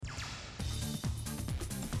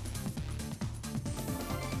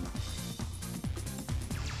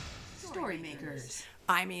Storymakers.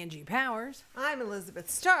 I'm Angie Powers. I'm Elizabeth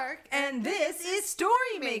Stark. And this is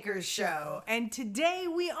Storymakers Show. And today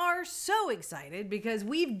we are so excited because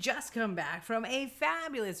we've just come back from a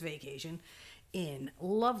fabulous vacation in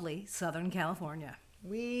lovely Southern California.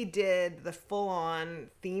 We did the full-on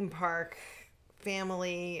theme park,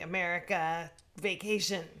 family, America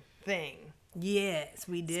vacation thing. Yes,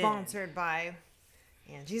 we did. Sponsored by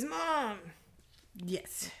Angie's mom.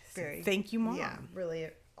 Yes. Thank you, Mom. Yeah, really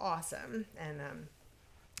awesome. And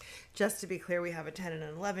just to be clear, we have a 10 and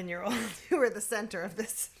an 11-year-old who are the center of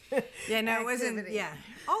this. Yeah, no, activity. it wasn't. Yeah.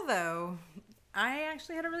 Although, I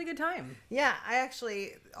actually had a really good time. Yeah, I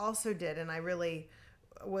actually also did. And I really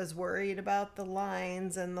was worried about the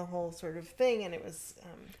lines and the whole sort of thing. And it was...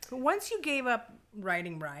 Once you gave up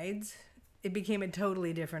riding rides, it became a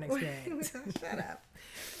totally different experience. Shut up.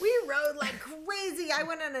 We rode like crazy. I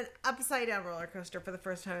went on an upside down roller coaster for the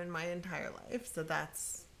first time in my entire life. So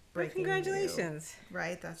that's breaking Congratulations. new,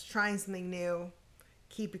 right? That's trying something new.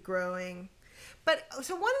 Keep it growing. But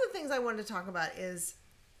so one of the things I wanted to talk about is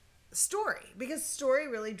story, because story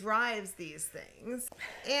really drives these things.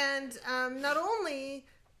 And not only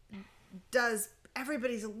does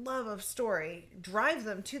everybody's love of story drive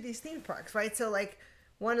them to these theme parks, right? So like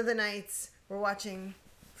one of the nights we're watching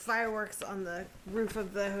fireworks on the roof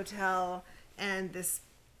of the hotel, and this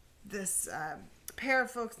pair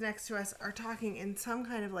of folks next to us are talking in some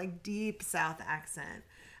kind of like deep South accent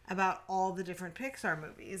about all the different Pixar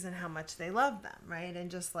movies and how much they love them, right? And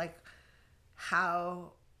just like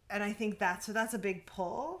how, and I think that's a big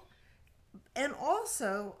pull. And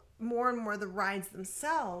also more and more the rides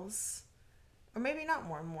themselves, or maybe not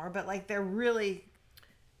more and more, but like they're really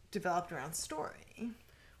developed around story.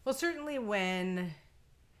 Well, certainly when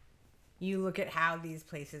you look at how these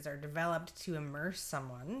places are developed to immerse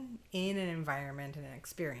someone in an environment and an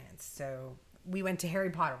experience. So we went to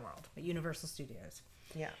Harry Potter World at Universal Studios.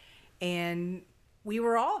 Yeah. And we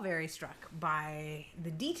were all very struck by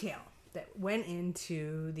the detail that went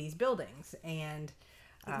into these buildings and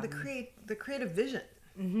the creative vision.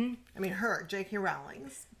 Mm-hmm. I mean, J.K.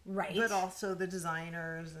 Rowling's, right? But also the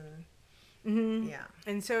designers and yeah.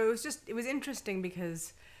 And so it was interesting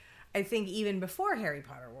because I think even before Harry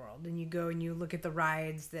Potter World, and you go and you look at the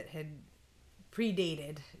rides that had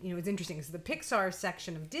predated, it's interesting because the Pixar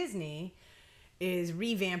section of Disney is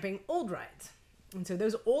revamping old rides. And so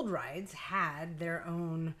those old rides had their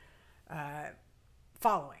own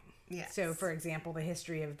following. Yes. So, for example, the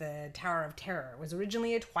history of the Tower of Terror was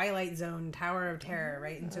originally a Twilight Zone Tower of Terror,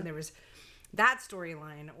 right? And so there was that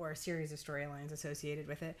storyline or a series of storylines associated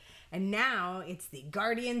with it. And now it's the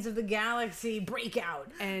Guardians of the Galaxy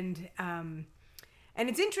breakout. And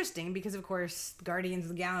it's interesting because, of course, Guardians of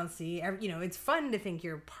the Galaxy, it's fun to think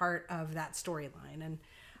you're part of that storyline. And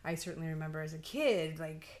I certainly remember as a kid,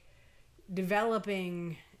 like,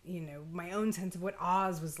 developing, my own sense of what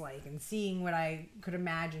Oz was like and seeing what I could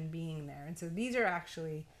imagine being there. And so these are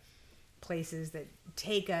actually places that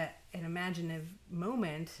take an imaginative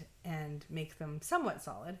moment and make them somewhat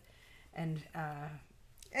solid. And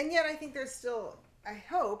yet I think there's still, I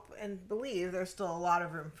hope and believe there's still a lot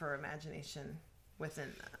of room for imagination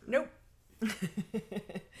within them. Nope.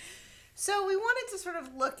 So we wanted to sort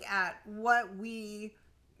of look at what we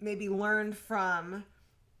maybe learned from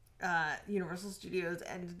Universal Studios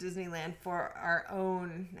and Disneyland for our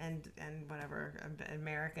own and whatever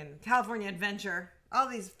American California Adventure, all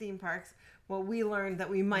these theme parks, what we learned that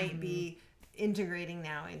we might be integrating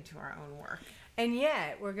now into our own work. And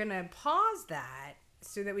yet we're going to pause that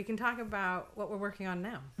so that we can talk about what we're working on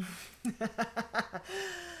now.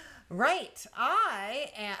 Right.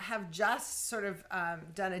 I have just sort of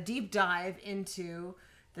done a deep dive into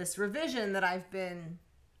this revision that I've been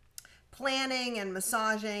planning and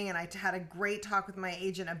massaging, and I had a great talk with my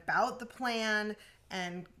agent about the plan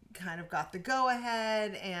and kind of got the go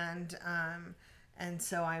ahead, and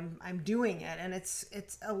so I'm doing it, and it's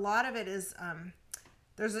a lot of it is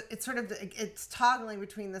it's toggling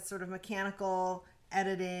between this sort of mechanical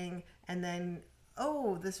editing and then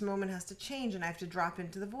this moment has to change and I have to drop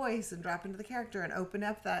into the voice and drop into the character and open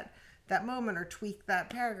up that moment or tweak that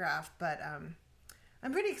paragraph, but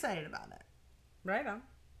I'm pretty excited about it. Right on.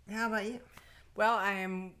 How about you? Well, I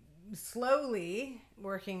am slowly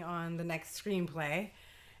working on the next screenplay,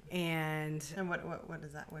 and what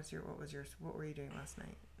is that? What were you doing last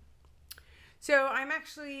night? So I'm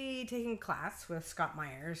actually taking a class with Scott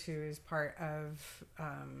Myers, who is part of,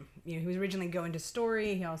 he was originally Go Into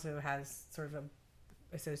Story. He also has sort of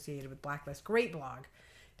associated with Blacklist. Great blog.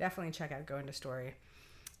 Definitely check out Go Into Story.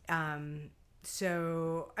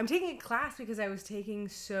 So I'm taking a class because I was taking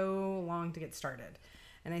so long to get started.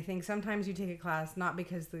 And I think sometimes you take a class not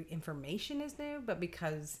because the information is new, but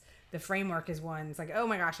because the framework is one. It's like, oh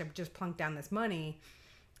my gosh, I've just plunked down this money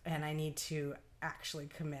and I need to actually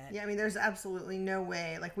commit. Yeah, I mean, there's absolutely no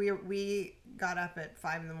way. Like, we got up at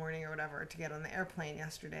 5 a.m. or whatever to get on the airplane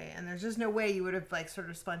yesterday, and there's just no way you would have, like, sort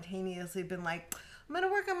of spontaneously been like, I'm going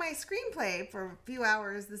to work on my screenplay for a few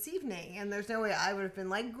hours this evening. And there's no way I would have been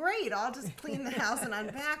like, great, I'll just clean the house and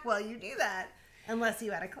unpack while you do that, unless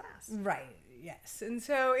you had a class. Right. Yes. And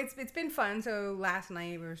so it's been fun. So last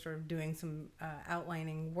night we were sort of doing some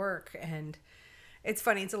outlining work, and it's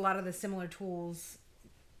funny. It's a lot of the similar tools.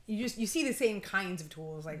 You see the same kinds of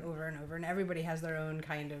tools like over and over, and everybody has their own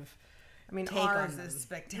kind of. I mean, take ours on them. is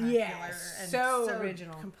spectacular. Yeah, and so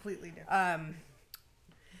original, completely different.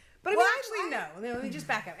 But I mean, actually, no. Let me just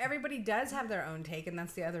back up. Everybody does have their own take, and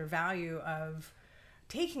that's the other value of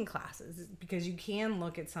taking classes, because you can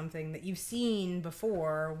look at something that you've seen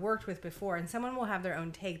before, worked with before, and someone will have their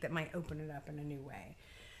own take that might open it up in a new way.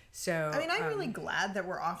 So, I mean, I'm really glad that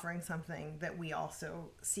we're offering something that we also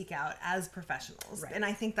seek out as professionals. Right. And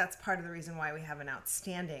I think that's part of the reason why we have an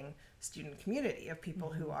outstanding student community of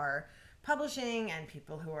people who are publishing and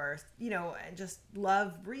people who are, just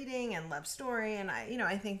love reading and love story. And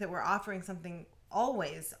I think that we're offering something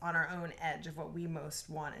always on our own edge of what we most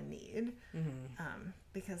want and need,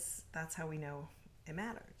 because that's how we know it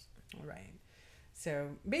matters. Right. So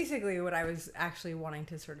basically what I was actually wanting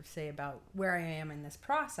to sort of say about where I am in this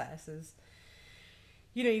process is,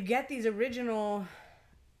 you get these original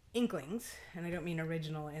inklings, and I don't mean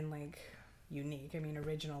original in like unique. I mean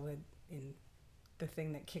original in the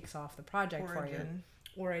thing that kicks off the project for you.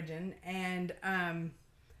 Origin. And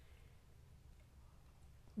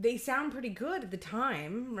they sound pretty good at the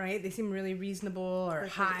time, right? They seem really reasonable, or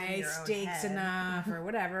high stakes enough, or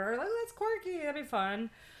whatever. Or like, that's quirky, that'd be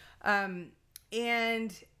fun.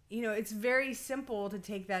 And, it's very simple to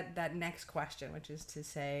take that next question, which is to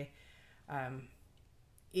say,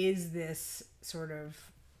 is this sort of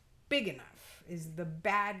big enough? Is the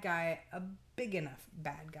bad guy a big enough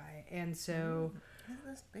bad guy? And so... Is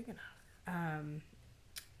this big enough?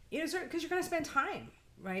 Because you're going to spend time,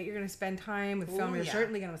 right? You're going to spend time with film. You're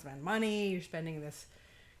certainly going to spend money. You're spending this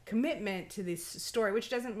commitment to this story, which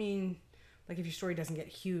doesn't mean, like, if your story doesn't get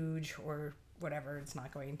huge or whatever, it's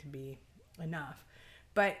not going to be enough.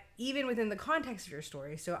 But even within the context of your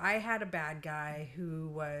story, so I had a bad guy who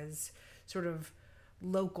was sort of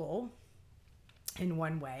local in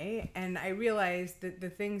one way, and I realized that the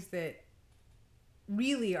things that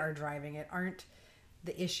really are driving it aren't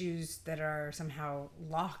the issues that are somehow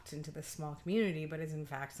locked into this small community, but is in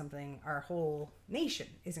fact something our whole nation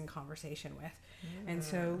is in conversation with. And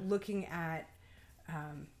so looking at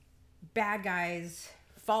bad guys,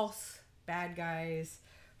 false bad guys,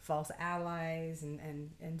 false allies,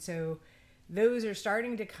 and so those are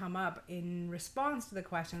starting to come up in response to the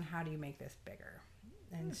question, how do you make this bigger?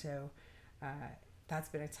 And so that's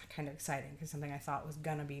been kind of exciting, because something I thought was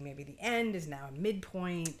gonna be maybe the end is now a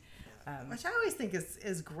midpoint. Which I always think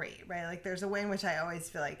is great, right? Like, there's a way in which I always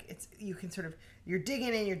feel like you're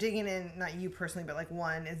digging in, not you personally, but like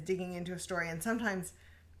one is digging into a story, and sometimes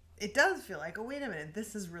it does feel like, oh, wait a minute,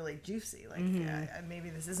 this is really juicy. Like, maybe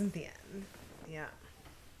this isn't the end. Yeah.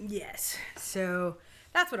 Yes. So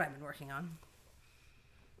that's what I've been working on.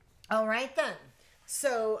 All right, then.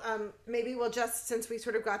 So maybe we'll just, since we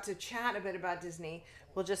sort of got to chat a bit about Disney,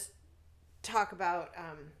 we'll just talk about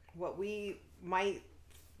what we might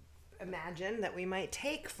imagine that we might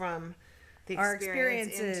take from the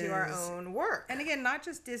experience into our own work. And again, not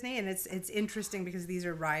just Disney, and it's interesting because these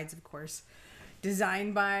are rides, of course,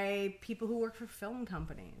 designed by people who work for film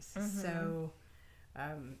companies. So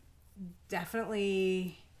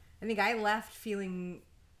definitely, I think I left feeling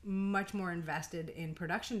much more invested in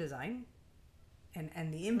production design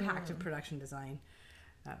and the impact of production design,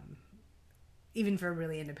 even for a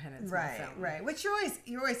really independent small film. Right. Which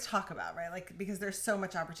you always talk about, right? Like, because there's so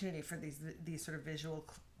much opportunity for these sort of visual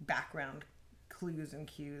background clues and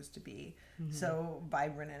cues to be so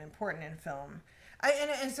vibrant and important in film.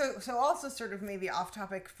 So also sort of maybe off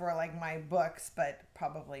topic for like my books, but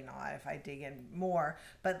probably not if I dig in more.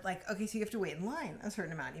 But like, okay, so you have to wait in line a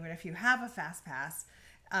certain amount, even if you have a fast pass.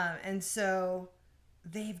 And so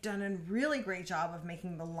they've done a really great job of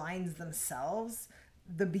making the lines themselves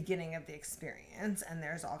the beginning of the experience, and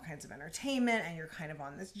there's all kinds of entertainment, and you're kind of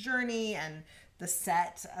on this journey, and the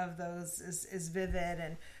set of those is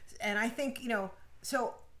vivid, and I think,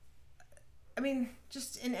 so I mean,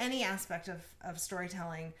 just in any aspect of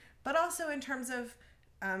storytelling, but also in terms of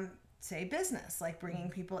say business, like bringing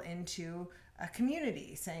people into a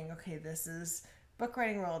community, saying, okay, this is book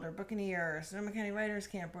writing world or Book in a Year or Sonoma County Writers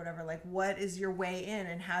Camp or whatever, like what is your way in,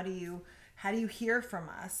 and how do you hear from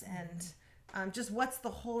us, and just what's the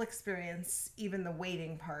whole experience, even the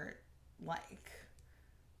waiting part, like,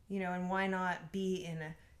 and why not be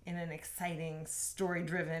in an exciting story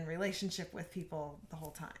driven relationship with people the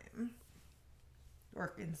whole time,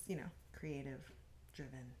 or in creative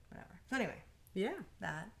driven, whatever. So anyway,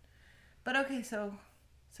 that. But okay, so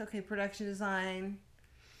it's okay. Production design,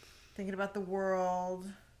 thinking about the world.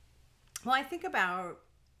 Well, I think about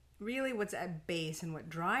really what's at base and what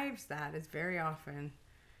drives that is very often,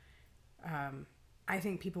 I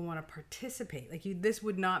think people want to participate. Like this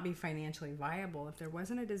would not be financially viable if there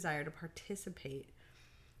wasn't a desire to participate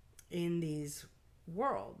in these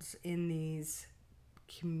worlds, in these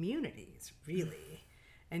communities, really.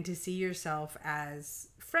 And to see yourself as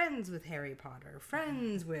friends with Harry Potter,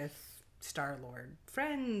 friends with Star-Lord,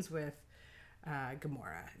 friends with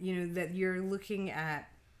Gamora. That you're looking at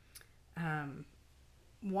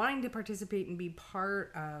wanting to participate and be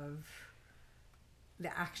part of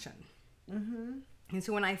the action. Mm-hmm. And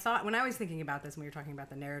so when I was thinking about this, and we were talking about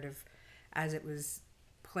the narrative as it was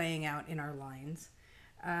playing out in our lines,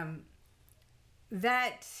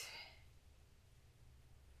 that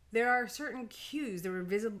there are certain cues, there were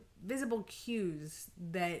visible cues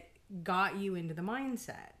that got you into the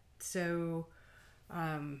mindset. So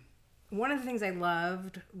one of the things I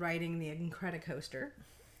loved writing the Incredicoaster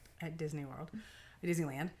at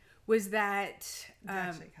Disneyland, was that... It's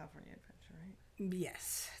actually California Adventure, right?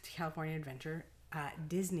 Yes, California Adventure.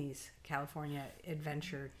 Disney's California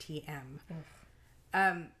Adventure TM.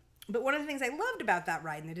 But one of the things I loved about that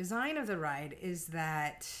ride and the design of the ride is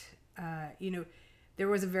that, there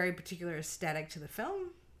was a very particular aesthetic to the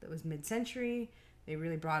film that was mid-century. They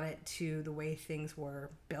really brought it to the way things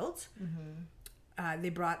were built. Mm-hmm. They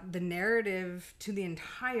brought the narrative to the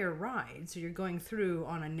entire ride. So you're going through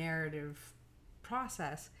on a narrative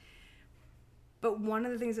process. But one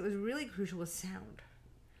of the things that was really crucial was sound.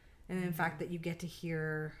 And in fact, that you get to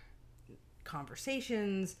hear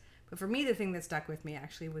conversations. But for me, the thing that stuck with me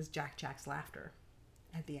actually was Jack's laughter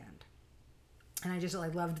at the end. And I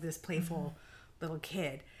loved this playful little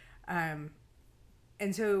kid. And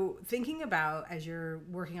so thinking about, as you're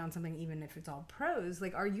working on something, even if it's all prose,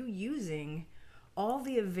 like, are you using all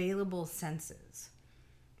the available senses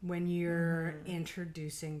when you're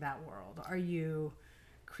introducing that world? Are you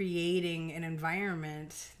creating an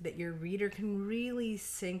environment that your reader can really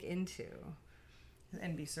sink into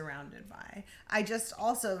and be surrounded by? I just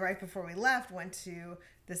also, right before we left, went to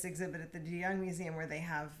this exhibit at the De Young Museum where they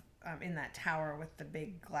have, in that tower with the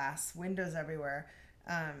big glass windows everywhere,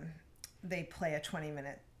 they play a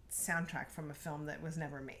 20-minute soundtrack from a film that was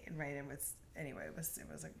never made, right?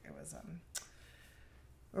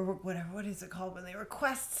 Or whatever, what is it called when they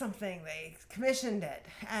request something? They commissioned it,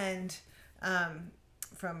 and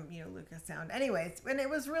from Lucas Sound. Anyways, and it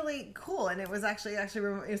was really cool, and it was actually it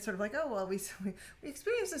was sort of like, oh well, we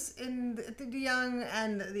experienced this in the De Young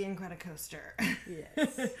and the Incredicoaster.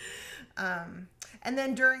 Yes. And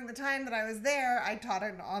then during the time that I was there, I taught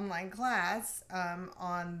an online class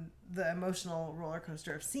on the emotional roller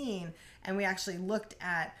coaster of seeing, and we actually looked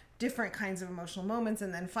at different kinds of emotional moments,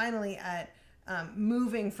 and then finally at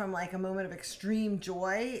moving from like a moment of extreme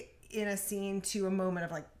joy in a scene to a moment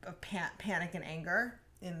of like panic and anger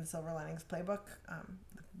in the Silver Linings Playbook,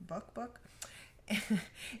 the book.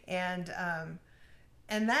 And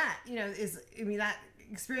that, that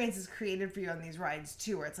experience is created for you on these rides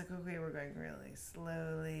too, where it's like, okay, we're going really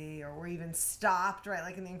slowly, or we're even stopped, right?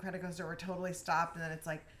 Like in the Incredicoaster, we're totally stopped, and then it's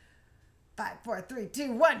like 5, 4, 3,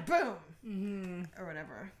 2, 1, boom, or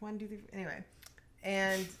whatever. 1, 2, 3. Anyway,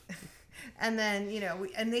 and then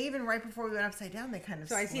and they even right before we went upside down, they kind of.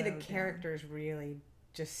 So I see the characters really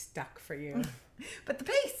just stuck for you, but the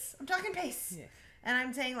pace. I'm talking pace. Yeah. And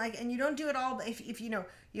I'm saying, like, and you don't do it all, if you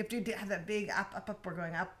have to have that big up, we're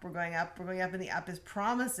going up, and the up is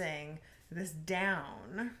promising this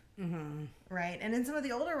down, right? And in some of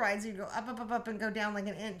the older rides, you go up, and go down like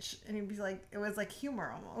an inch, and you'd be like, it was like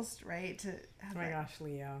humor almost, right? To have gosh,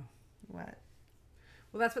 Leo. What?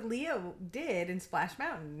 Well, that's what Leo did in Splash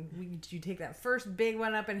Mountain. You take that first big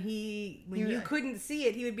one up, and when you couldn't see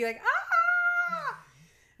it, he would be like, ah!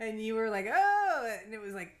 And you were like, oh! And it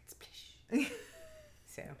was like, splish.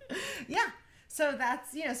 So yeah, so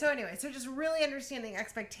that's so anyway, so just really understanding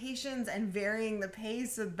expectations and varying the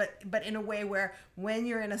pace but in a way where when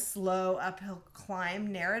you're in a slow uphill climb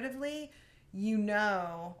narratively, you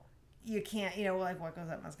can't like what goes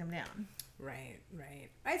up must come down. Right.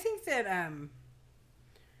 I think that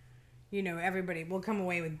everybody will come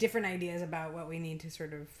away with different ideas about what we need to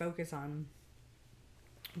sort of focus on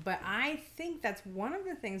But I think that's one of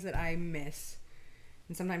the things that I miss,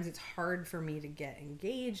 and sometimes it's hard for me to get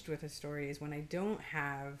engaged with a story, is when I don't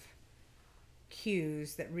have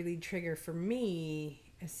cues that really trigger for me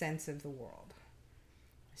a sense of the world.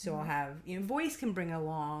 So I'll have, voice can bring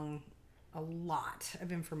along a lot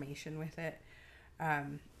of information with it.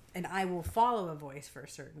 And I will follow a voice for a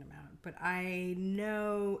certain amount, but I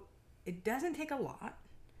know it doesn't take a lot.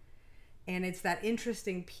 And it's that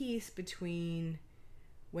interesting piece between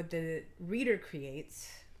what the reader creates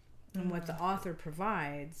and what the author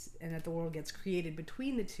provides, and that the world gets created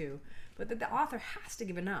between the two, but that the author has to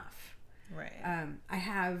give enough. Right.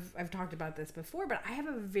 I've talked about this before, but I have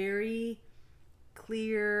a very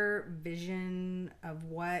clear vision of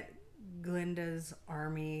what Glinda's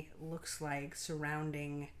army looks like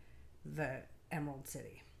surrounding the Emerald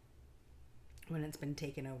City when it's been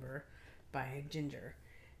taken over by Ginger.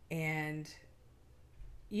 And,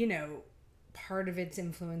 part of it's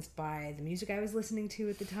influenced by the music I was listening to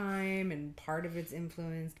at the time, and part of it's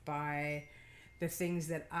influenced by the things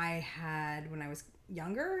that I had when I was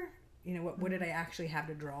younger. What did I actually have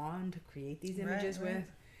to draw on to create these images with?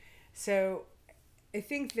 So I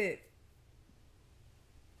think that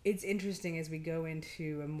it's interesting as we go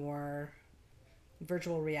into a more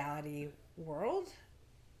virtual reality world.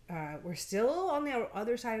 We're still on the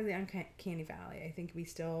other side of the uncanny valley. I think we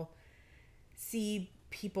still see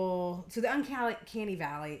people. So the uncanny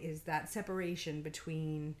valley is that separation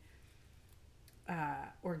between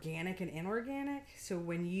organic and inorganic. So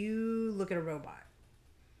when you look at a robot,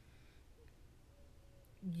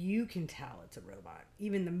 you can tell it's a robot.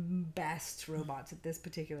 Even the best robots at this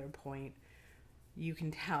particular point, you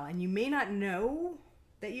can tell. And you may not know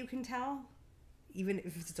that you can tell, even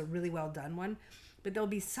if it's a really well done one, but there'll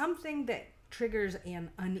be something that triggers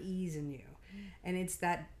an unease in you. And it's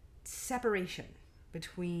that separation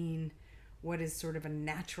between what is sort of a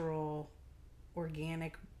natural,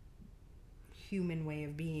 organic, human way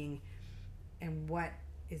of being and what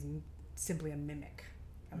is simply a mimic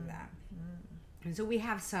of that. And so we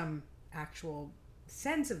have some actual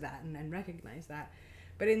sense of that and recognize that.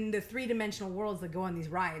 But in the three-dimensional worlds that go on these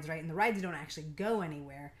rides, right? And the rides don't actually go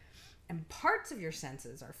anywhere. And parts of your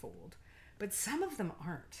senses are fooled, but some of them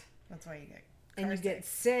aren't. That's why you get and you get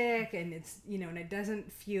sick, and it's, and it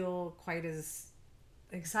doesn't feel quite as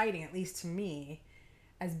exciting, at least to me,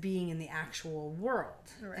 as being in the actual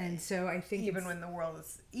world. Right. And so I think even when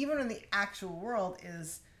the actual world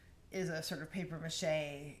is a sort of paper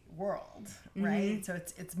mache world, right? So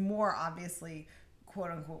it's more obviously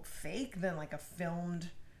quote unquote fake than like a filmed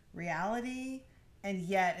reality, and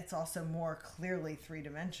yet it's also more clearly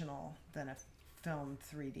three-dimensional than a filmed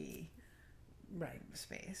 3D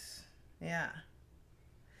space. Yeah.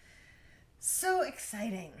 So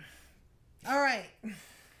exciting. All right.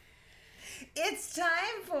 It's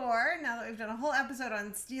time for, now that we've done a whole episode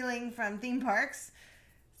on stealing from theme parks,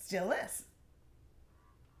 steal this.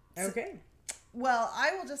 Okay. Well,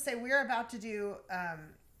 I will just say we're about to do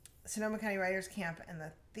Sonoma County Writers Camp, and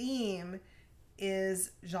the theme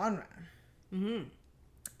is genre. Mm-hmm.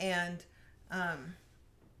 And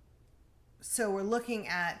so we're looking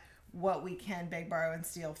at what we can beg, borrow, and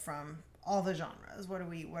steal from all the genres. What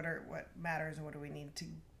matters, and what do we need to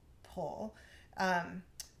pull?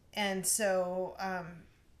 And so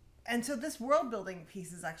this world building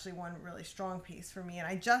piece is actually one really strong piece for me. And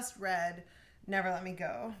I just read Never Let Me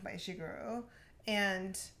Go by Ishiguro.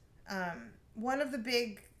 And one of the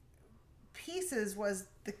big pieces was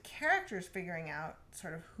the characters figuring out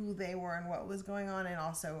sort of who they were and what was going on, and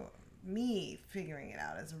also me figuring it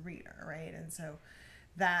out as a reader, right? And so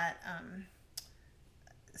that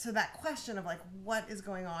question of like, what is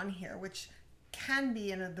going on here, which can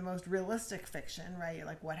be in the most realistic fiction, right?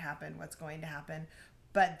 Like, what happened, what's going to happen,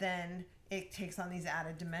 but then it takes on these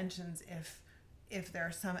added dimensions if there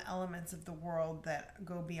are some elements of the world that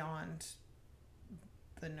go beyond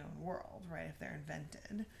the known world, right? If they're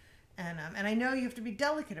invented. And I know you have to be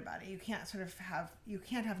delicate about it. You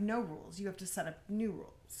can't have no rules. You have to set up new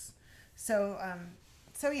rules. So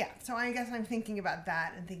I guess I'm thinking about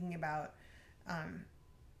that, and thinking about,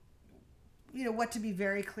 what to be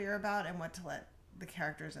very clear about and what to let the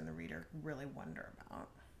characters and the reader really wonder about.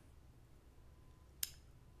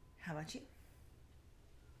 How about you?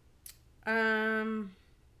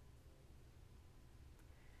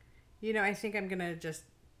 I think I'm gonna just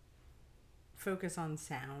focus on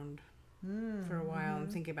sound for a while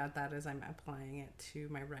and think about that as I'm applying it to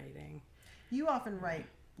my writing. You often write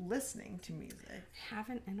listening to music.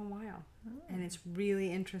 Haven't in a while. And it's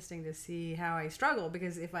really interesting to see how I struggle,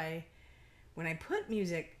 because when I put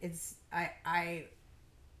music, it's I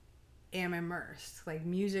am immersed. Like,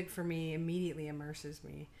 music for me immediately immerses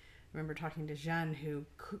me. I remember talking to Jeanne, who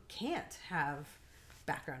can't have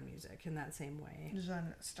background music in that same way.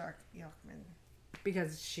 Jeanne Stark-Yachman.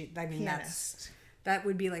 Because Pianist. that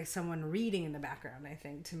would be like someone reading in the background, I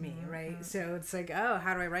think, to me, right? So it's like, oh,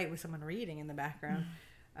 how do I write with someone reading in the background?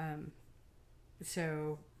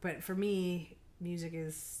 But for me, music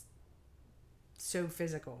is so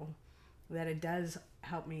physical that it does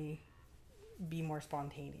help me be more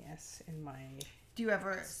spontaneous in my Do you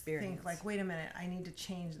ever experience. think, like, wait a minute, I need to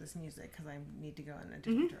change this music because I need to go in a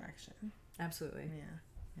different direction? Absolutely.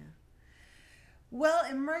 Yeah. Well,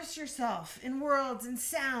 immerse yourself in worlds and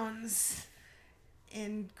sounds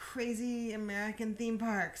in crazy American theme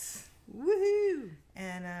parks. Woohoo!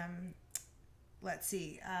 And let's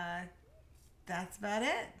see. That's about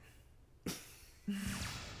it.